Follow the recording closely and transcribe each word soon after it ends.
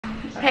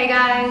Hey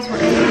guys, we're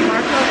in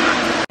Marco.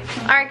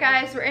 Alright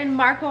guys, we're in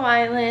Marco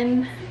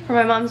Island for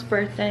my mom's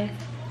birthday.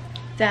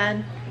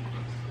 Dad.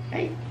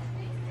 Hey.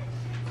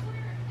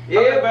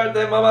 Yeah,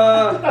 birthday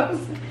mama!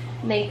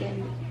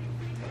 Naked.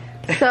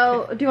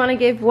 So, do you want to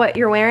give what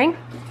you're wearing?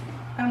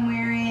 I'm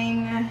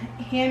wearing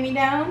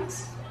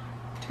hand-me-downs,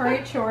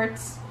 Target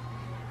shorts,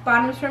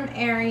 bottoms from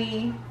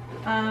Aerie,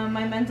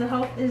 my mental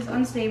health is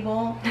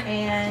unstable,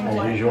 and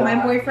my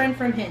boyfriend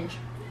from Hinge.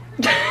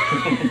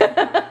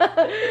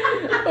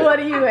 What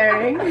are you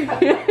wearing?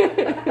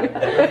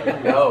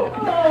 No.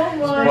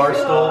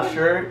 Barstool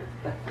shirt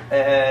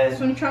and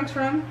Swim trunks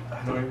from?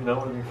 I don't even know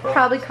where you're from.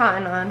 Probably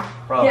cotton on.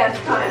 Probably. Yes,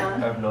 cotton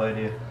on. I have no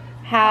idea.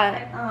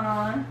 Hat.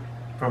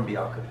 From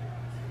Bianca.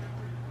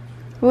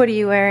 What are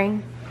you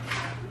wearing?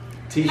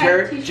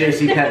 T-shirt,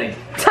 JCPenney.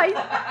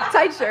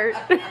 Tight shirt.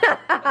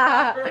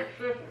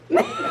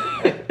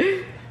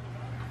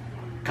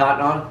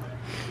 Cotton on?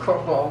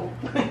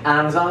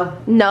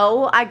 Amazon?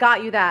 No, I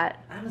got you that.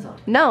 Amazon.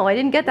 No, I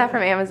didn't get that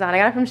from Amazon. I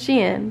got it from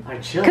Shein.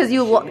 Because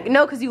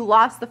you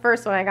lost the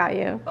first one I got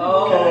you.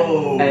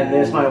 Oh. Okay. And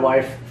there's my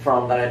wife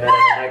from that I met at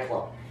the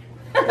nightclub.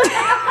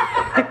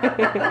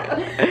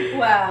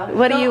 Wow.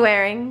 What are you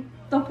wearing?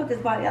 Don't put this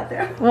body out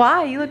there.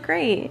 Why? You look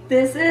great.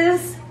 This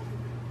is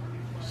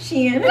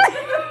Shein.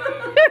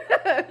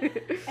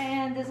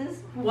 And this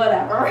is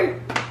whatever.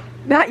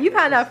 You've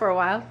had that for a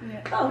while.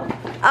 Yeah.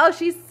 Oh,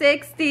 she's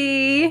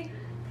 60.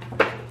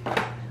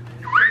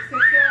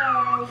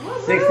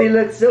 60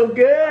 looks so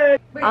good.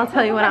 I'll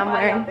tell you what I'm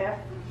wearing.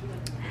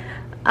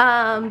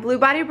 Blue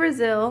Body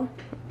Brazil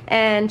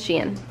and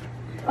Shein.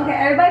 Okay,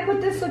 everybody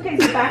put this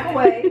suitcase back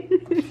away.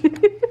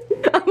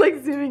 I'm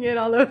like zooming in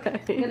all the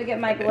way. I'm gonna get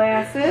my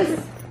glasses.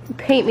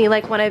 Paint me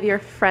like one of your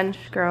French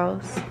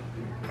girls.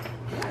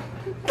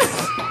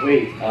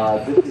 Wait,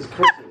 this is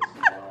Chris's.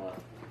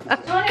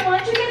 Tony, why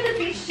don't you get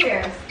the beach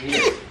chairs?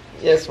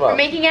 Yes, mom. We're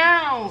making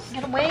out.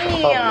 Get away.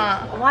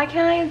 Why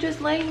can't I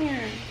just lay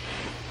here?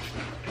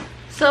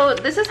 So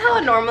this is how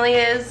it normally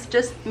is.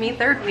 Just me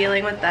third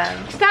wheeling with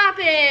them. Stop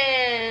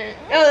it.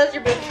 Oh, that's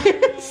your boob.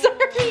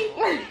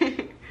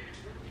 Sorry.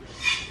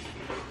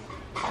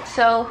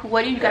 So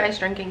what are you guys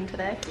drinking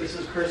today? This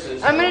is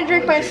Chris's. I'm gonna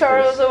drink my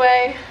sorrows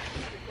away.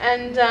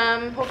 And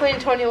hopefully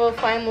Antonio will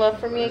find love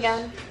for me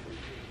again.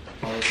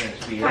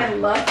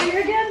 Find love for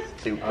you again?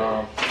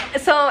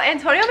 So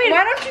Antonio made.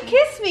 Why don't you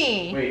kiss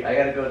me? Wait, I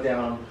gotta go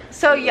down.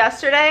 So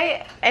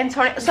yesterday,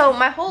 Antonio. So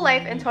my whole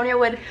life, Antonio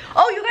would.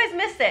 Oh, you guys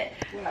missed it.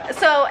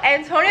 So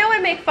Antonio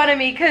would make fun of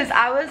me because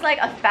I was like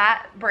a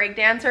fat break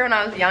dancer when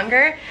I was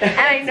younger, and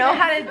I know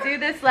how to do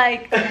this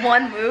like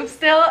one move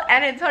still.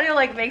 And Antonio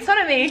like makes fun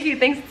of me. He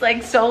thinks it's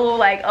like so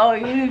like oh.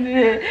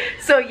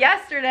 So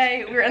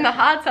yesterday we were in the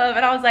hot tub,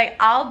 and I was like,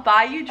 I'll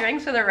buy you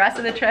drinks for the rest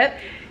of the trip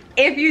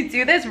if you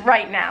do this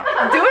right now.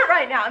 Do it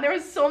right now. And there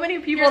was so many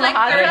people in the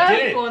hot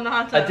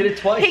tub. I did it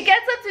twice. He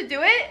gets up to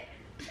do it.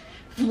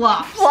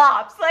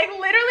 Flops. Like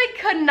literally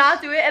could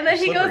not do it. And then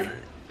he goes,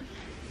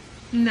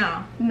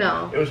 No.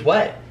 no. It was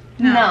wet.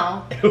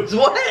 No. It was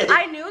wet.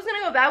 I knew it was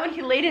gonna go bad when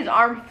he laid his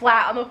arm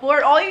flat on the floor.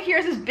 And all you hear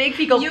is his big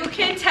feet go. You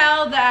can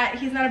tell that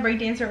he's not a break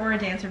dancer or a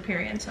dancer,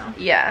 period, so.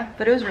 Yeah,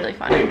 but it was really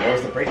funny. Wait, what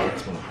was the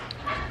breakdance move?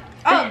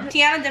 Oh,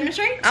 Tiana,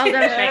 demonstrate? I'll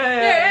demonstrate.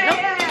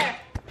 Yeah.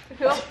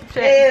 Nope.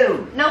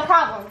 Ew. No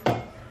problem.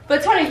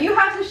 But Tony, you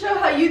have to show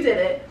how you did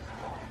it.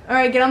 All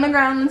right, get on the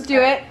ground. Let's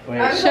do it. Wait,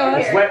 Show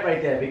us. it's wet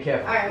right there. Be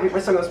careful. All right. Wait, my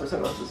sunglasses.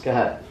 Go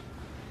ahead.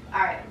 All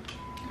right.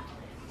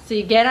 So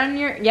you get on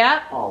your,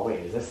 yeah. Oh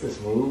wait, is this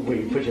move where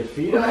you put your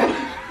feet up? Wicka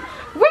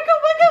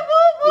wicka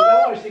boo boo. You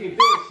know what she can do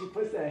is she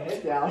puts that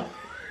head down.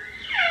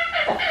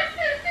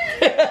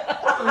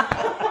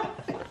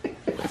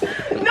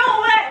 No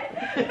way.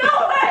 No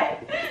way.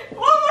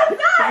 What was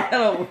that?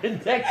 Oh,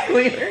 Windex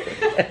cleaner.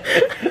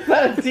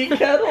 Not a tea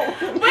kettle.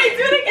 Wait,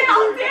 do it again.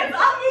 I'll dance.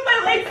 I'll move my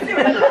legs to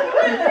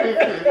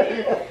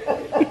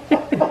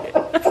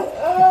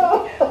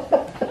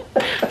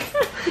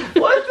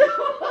What the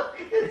fuck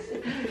is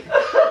it?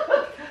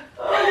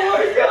 Oh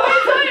my god.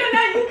 Antonio,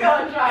 now you go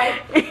and try.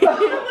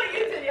 What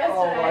you did yesterday. Oh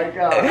my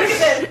god. Look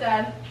at this,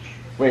 Dad.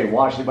 Wait,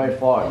 watch it by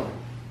far.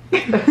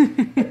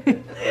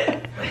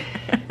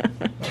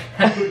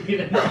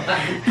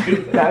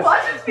 That's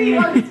Watch his feet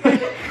on his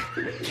feet.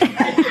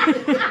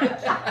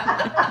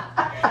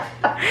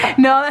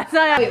 No, that's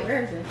not. Wait,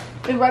 where is it?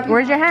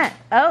 Where's your hat?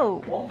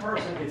 Oh. one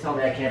person can tell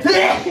me I can't.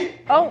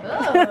 Oh. You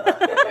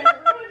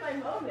ruined my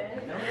moment.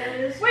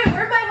 Wait,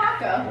 where'd my hat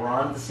go?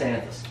 Ron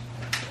DeSantis.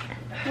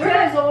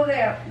 Where is over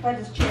there by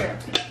this chair?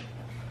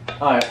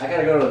 Alright, I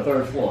gotta go to the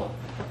third floor.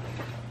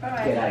 All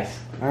Get right. ice.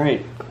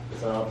 Alright.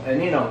 So,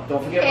 and you know,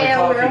 don't forget Hey, my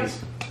car Elmer.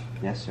 keys.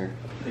 Yes, sir.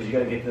 Because you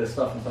gotta get the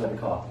stuff inside the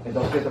car. And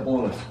don't forget the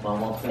balloons.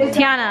 Mom wants to.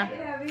 Tiana.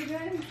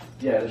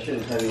 Yeah, this shit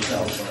is heavy as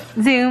hell.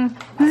 But... Zoom.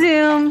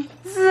 Zoom.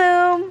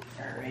 Zoom.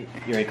 Alright.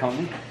 You ready to come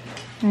with me?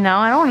 No,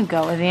 I don't want to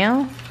go with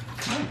you.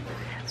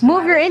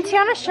 Move your in,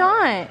 Tiana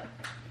shot.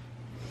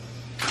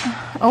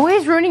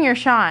 Always ruining your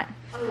shot.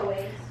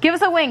 Give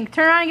us a wink.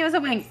 Turn around and give us a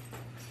wink.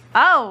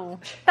 Oh,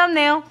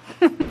 thumbnail.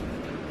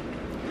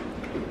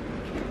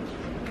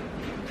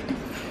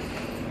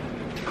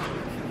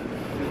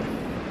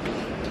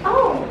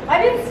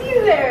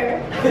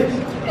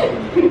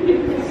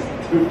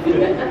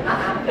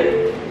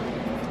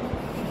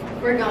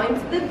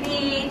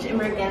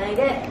 I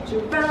get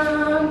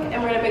drunk,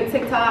 and we're gonna make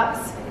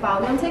TikToks.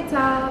 Follow me on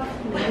TikTok.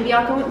 Me and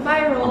Bianca went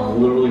viral.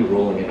 I'm literally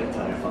rolling an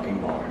entire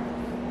fucking bar.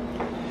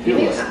 You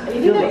think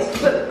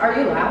that's, but are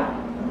you loud? I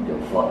don't give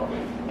a fuck.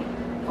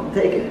 I'm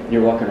taking it.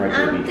 You're walking right to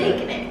the I'm beach.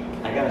 taking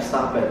it. I gotta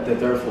stop at the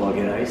third floor,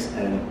 get ice,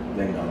 and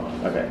then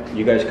go. Okay,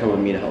 you guys come with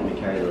me to help me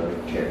carry the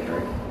chairs,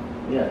 right?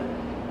 Yeah.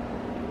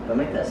 Don't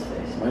make that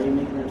face. Why are you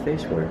making that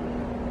face for?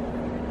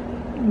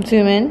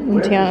 Zoom in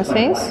Tiana's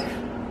face.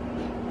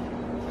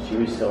 She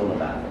was still in the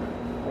bathroom.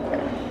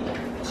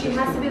 She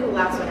has to be the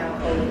last one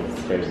out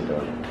always. There's the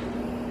door.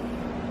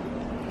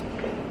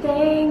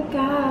 Thank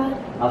God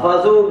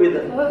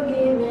for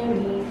giving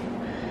me.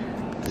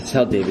 This is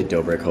how David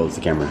Dobrik holds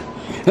the camera.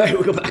 Alright,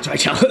 we'll go back to my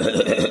channel.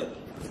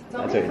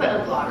 Don't make fun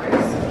of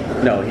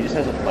vloggers. No, he just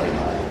has a funny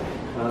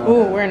mind.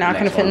 Ooh, we're not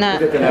gonna fit in that.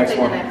 Look at the next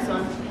Take one. the next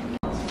one.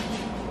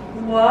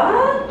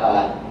 What?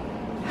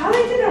 How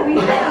did you know we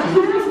had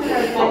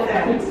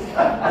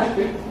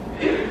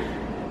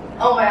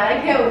Oh my God, I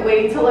can't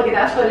wait to look at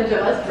that footage of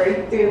us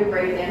doing the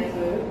breakdance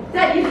move.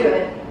 Dad, you do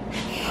it.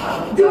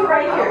 Do it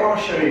right I here. want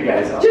to show you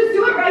guys. Just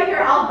do it right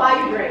here. I'll buy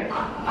you a drink.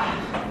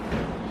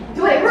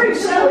 Do it. We're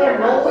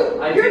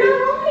rolling. You're not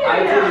rolling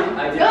right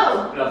now.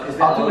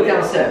 Go. I'll do it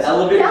downstairs.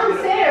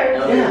 Downstairs.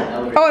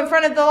 Yeah. Oh, in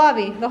front of the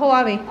lobby, the whole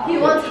lobby. He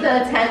wants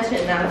the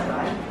attention. That's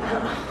fine.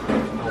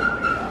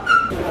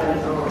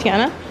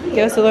 Tiana,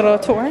 give us a little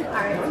tour. All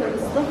right. So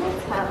this is the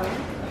hotel.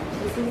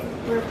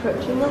 We're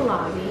approaching the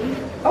lobby.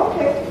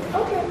 Okay.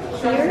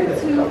 Here to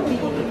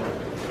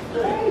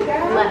the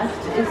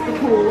left is the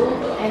pool,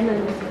 and then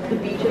the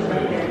beach is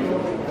right there.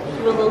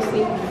 Little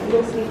sneak.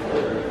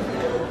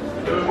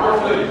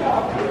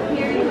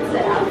 Here you can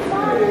sit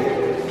outside.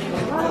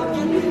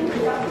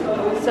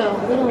 So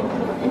little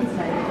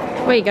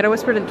inside. Wait, you gotta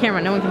whisper to the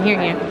camera. No one can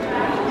hear you.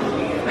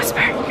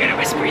 Whisper. You gotta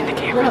whisper in the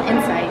camera. Little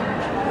insight.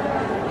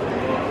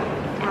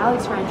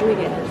 Alex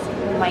Rodriguez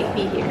might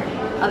be here,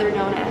 other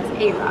known as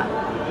A-Rod.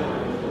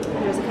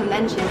 There's a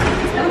convention and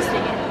he's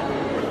hosting it.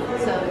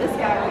 So this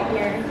guy right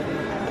here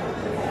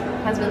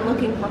has been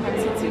looking for him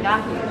since we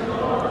got here.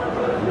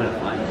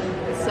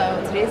 So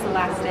today's the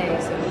last day,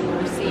 so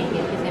we're seeing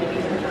if he's gonna be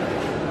here.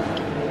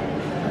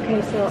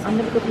 Okay, so I'm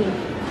gonna go pee.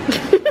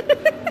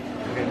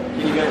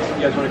 You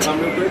guys want to come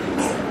real quick?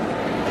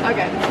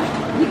 Okay.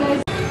 You guys,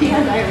 he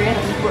has diarrhea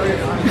and squirted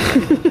on.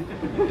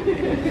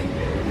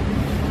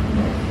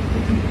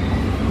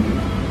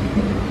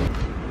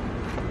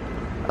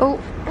 Oh.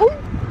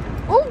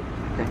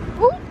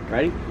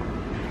 Ready?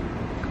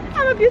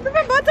 I'm a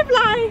beautiful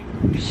butterfly.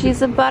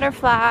 She's a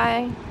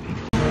butterfly.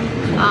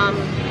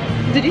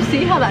 Did you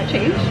see how that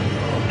changed?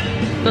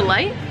 The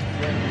light?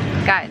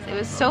 Guys, it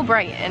was so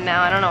bright and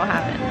now I don't know what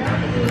happened.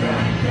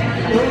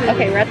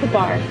 Okay, we're at the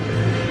bar.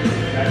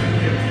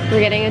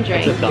 We're getting a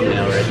drink. That's a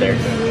thumbnail right there.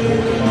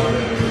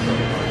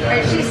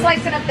 Alright, she's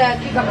slicing up the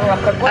cucumber real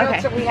quick. What Okay.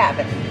 else are we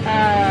having?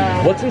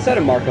 What's inside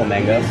of Marco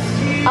Mango?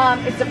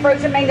 It's a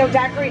frozen mango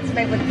daiquiri. It's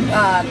made with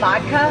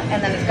vodka,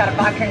 and then it's got a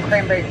vodka and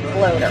cranberry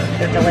floater.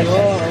 They're delicious.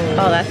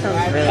 Oh, that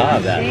sounds really I'll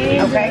have that.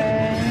 Okay.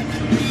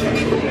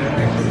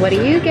 What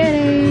are you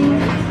getting?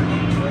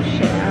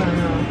 Shit, I don't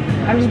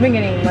know. I've just been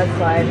getting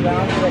mudslides, but I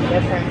don't feel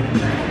different.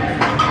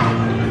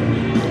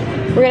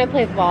 We're gonna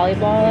play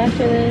volleyball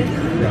after this.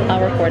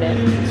 I'll record it.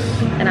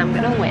 And I'm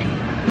gonna win.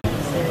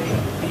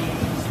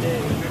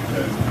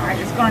 Alright,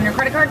 just go on your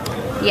credit card.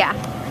 Yeah.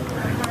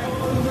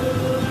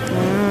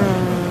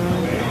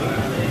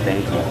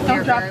 Thank you.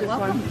 Don't drop this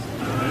one.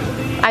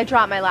 I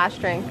dropped my last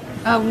drink.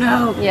 Oh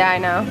no. Yeah, I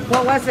know.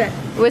 What was it?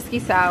 Whiskey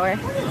sour.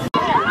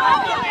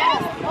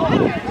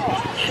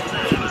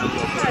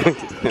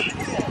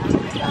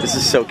 This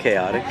is so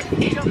chaotic.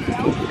 You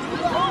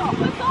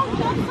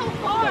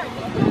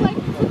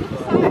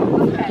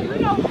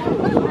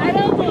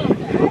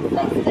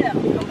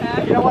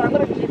know what? I'm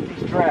gonna keep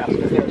these drafts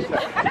because they're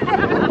stuck.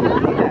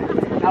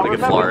 Look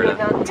at Florida.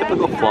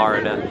 Typical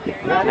Florida.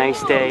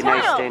 Nice day,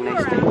 nice day,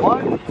 nice day.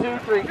 1, 2,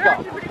 3,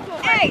 go.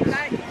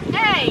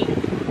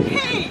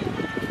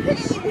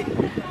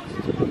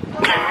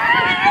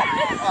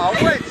 Oh,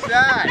 what's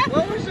that?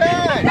 What was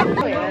that?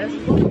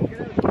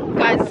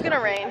 Guys, it's gonna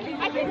rain.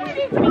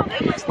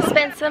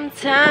 Spend some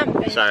time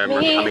with Sorry,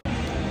 me.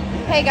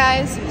 Hey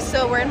guys,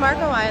 so we're in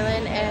Marco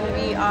Island and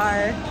we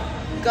are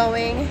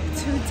going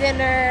to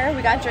dinner.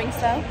 We got drinks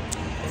though.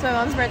 It's my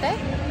mom's birthday.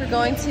 We're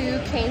going to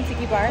Cane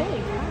Tiki Bar.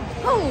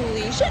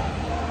 Holy shit.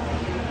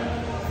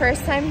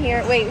 First time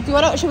here. Wait, do you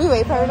wanna, should we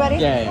wait for everybody?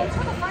 Yeah.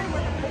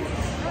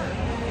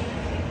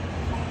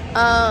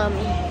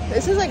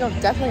 This is like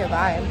definitely a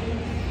vibe.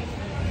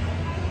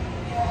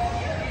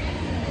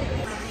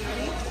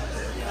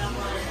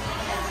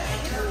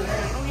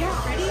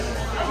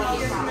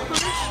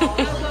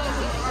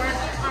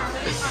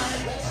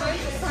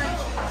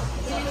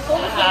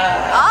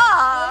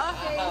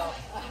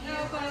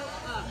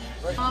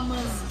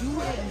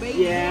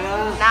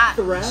 Yeah. Not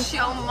Thresh.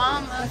 Yo,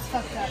 mama.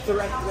 Thresh.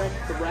 Thresh.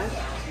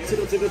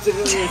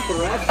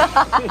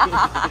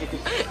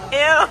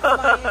 Ew.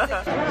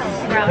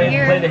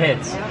 Play the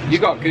hits. You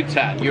got good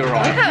tat. You're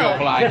right. You're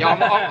playing.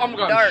 I'm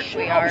going. Dark,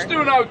 we are. I was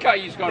doing okay.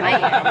 You've got.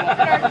 Ready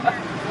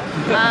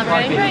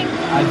to drink?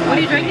 What are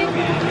you drinking?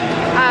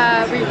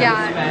 We've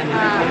got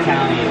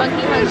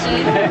Funky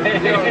Hunchy.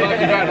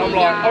 I'm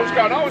like,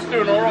 I was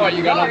doing all right.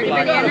 You got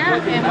banana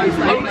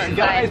and one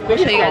slice. We'll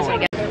show you guys what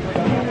again.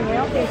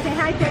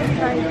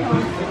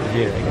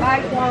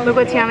 Look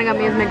what Tiana got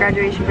me as my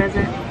graduation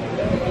present.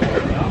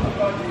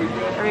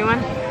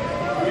 Everyone,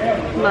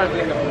 look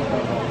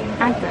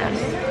at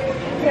this.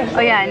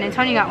 Oh yeah, and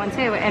Antonio got one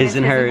too. And His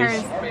and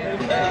hers.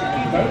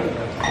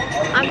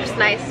 I'm just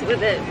nice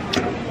with it.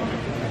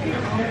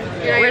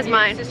 Where's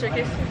mine? Sister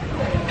kiss.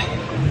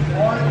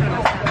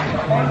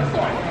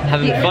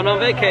 Having fun on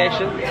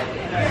vacation.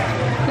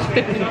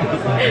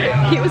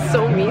 He was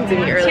so mean to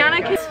me earlier. Tiana,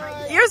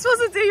 you're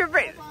supposed to do your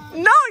brain. No,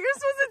 you're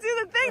supposed to do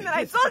the thing that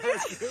I told you.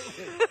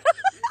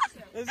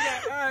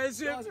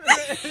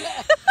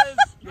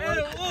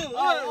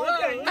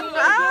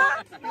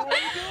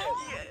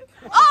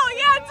 Oh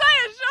yeah,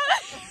 Taya, show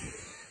it.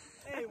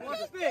 Hey,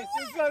 what's this?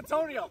 This is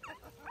Antonio.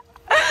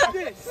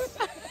 This.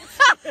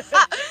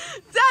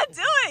 Dad,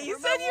 do it. You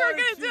said you were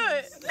gonna do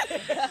it.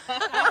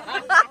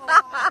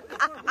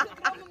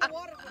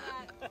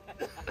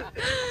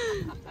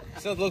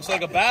 So it looks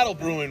like a battle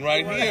brewing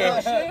right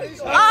here.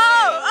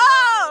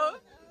 Oh!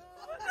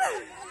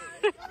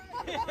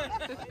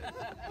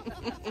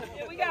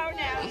 Here we go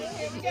now.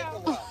 Here we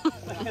go.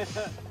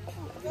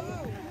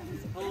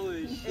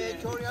 Holy shit. Hey,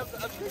 Tony, I'm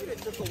thinking it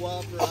took a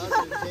while for us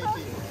to take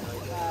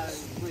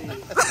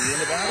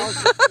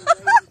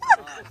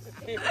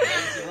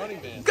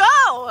it.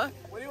 Go!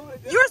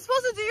 You were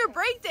supposed to do your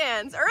break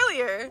dance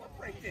earlier.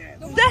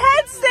 The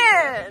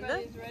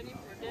headstand.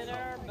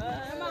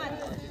 Come on.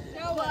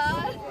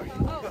 Noah.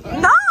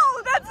 No,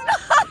 that's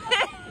not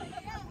it.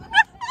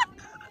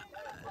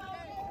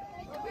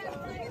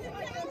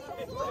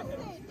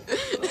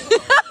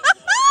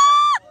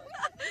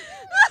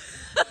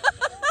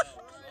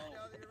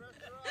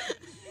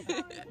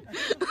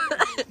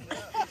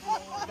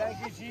 Thank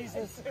you,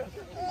 Jesus.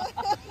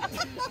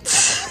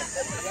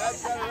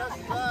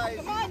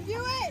 Come on, do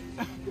it.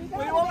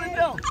 What do you want me to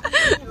do?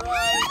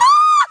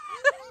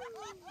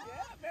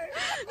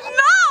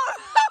 No!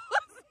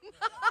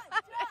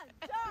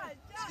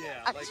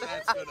 Yeah, like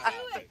that's gonna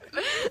happen.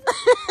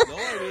 No, I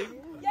mean,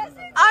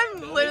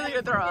 I'm literally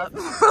gonna throw up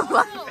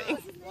laughing.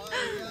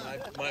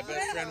 my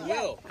best friend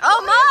Will.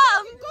 Oh,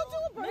 Mom! Go do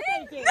a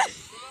birthday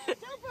dance. Do a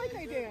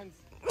birthday dance.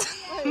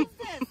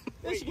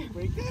 Wait,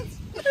 break dance?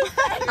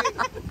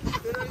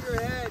 Get on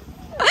your head.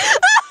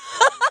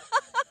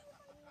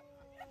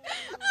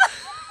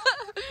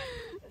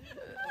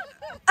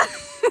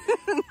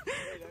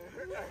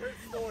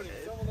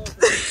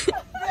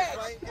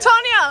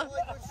 Tonya!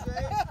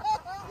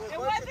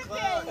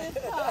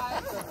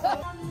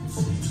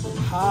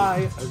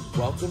 Hi, and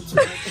welcome to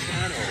my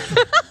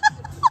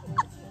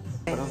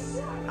channel.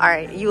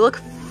 Alright, you look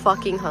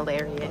fucking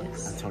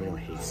hilarious. Antonio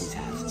hates these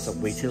hats, so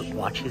wait till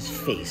watch his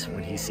face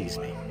when he sees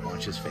me.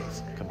 Watch his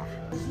face. Come on.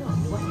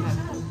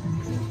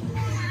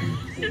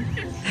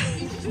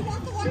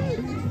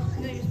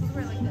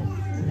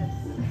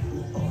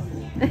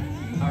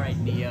 All right,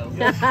 Neo.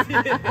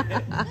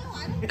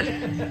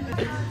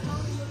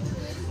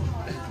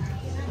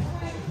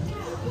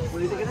 What do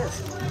you think of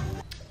this?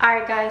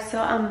 Alright guys, so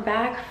I'm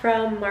back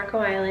from Marco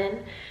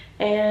Island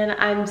and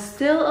I'm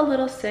still a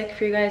little sick,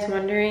 for you guys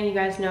wondering. You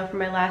guys know from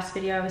my last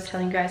video I was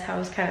telling you guys how I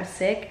was kind of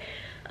sick.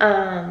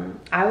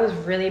 I was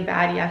really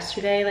bad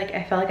yesterday. Like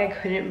I felt like I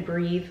couldn't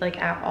breathe like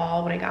at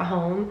all when I got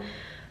home.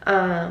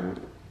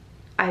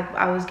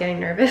 I was getting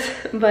nervous,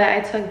 but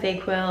I took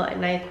Dayquil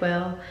and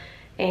NyQuil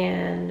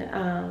and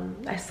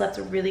I slept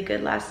really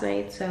good last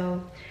night,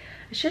 so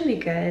I should be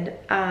good.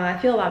 I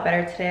feel a lot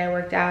better today. I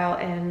worked out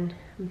and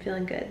I'm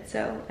feeling good.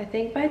 So I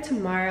think by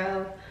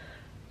tomorrow,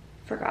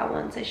 for God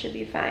once, I should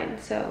be fine.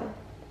 So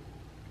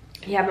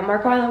yeah, but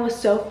Marco Island was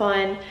so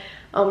fun.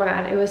 Oh my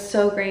God, it was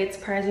so great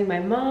surprising my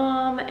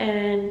mom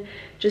and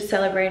just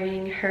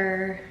celebrating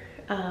her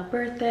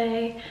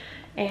birthday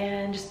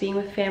and just being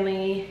with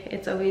family.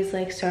 It's always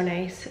like so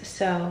nice.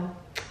 So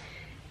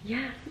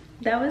yeah,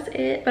 that was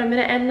it. But I'm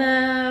gonna end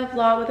the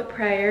vlog with a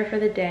prayer for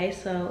the day.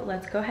 So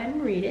let's go ahead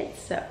and read it.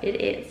 So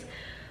it is: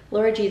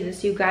 Lord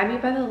Jesus, you guide me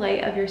by the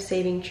light of your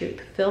saving truth.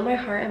 Fill my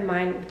heart and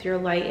mind with your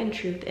light and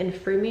truth, and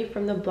free me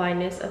from the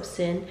blindness of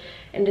sin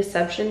and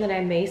deception, that I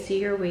may see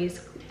your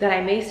ways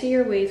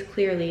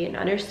clearly and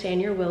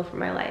understand your will for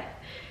my life.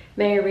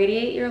 May I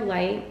radiate your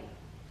light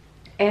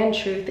and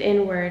truth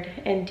in word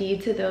and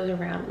deed to those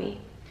around me.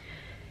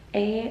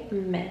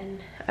 Amen.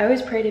 I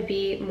always pray to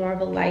be more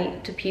of a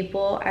light to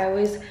people. I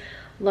always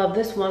love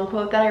this one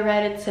quote that I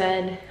read. It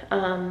said,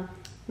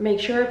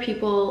 make sure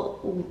people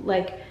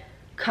like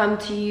come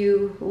to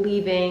you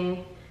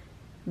leaving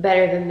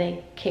better than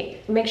they came.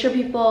 Make sure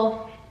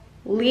people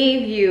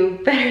leave you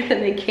better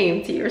than they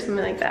came to you, or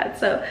something like that.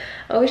 So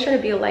I always try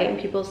to be a light in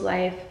people's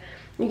life.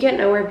 you get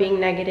nowhere being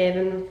negative,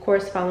 and of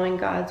course following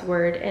God's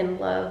word and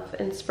love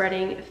and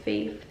spreading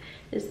faith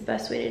is the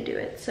best way to do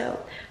it.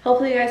 So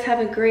hopefully you guys have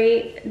a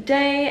great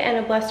day and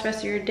a blessed rest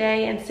of your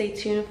day, and stay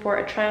tuned for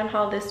a try on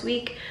haul this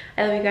week.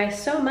 I love you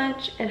guys so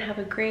much, and have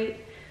a great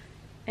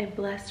and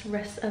blessed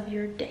rest of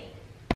your day.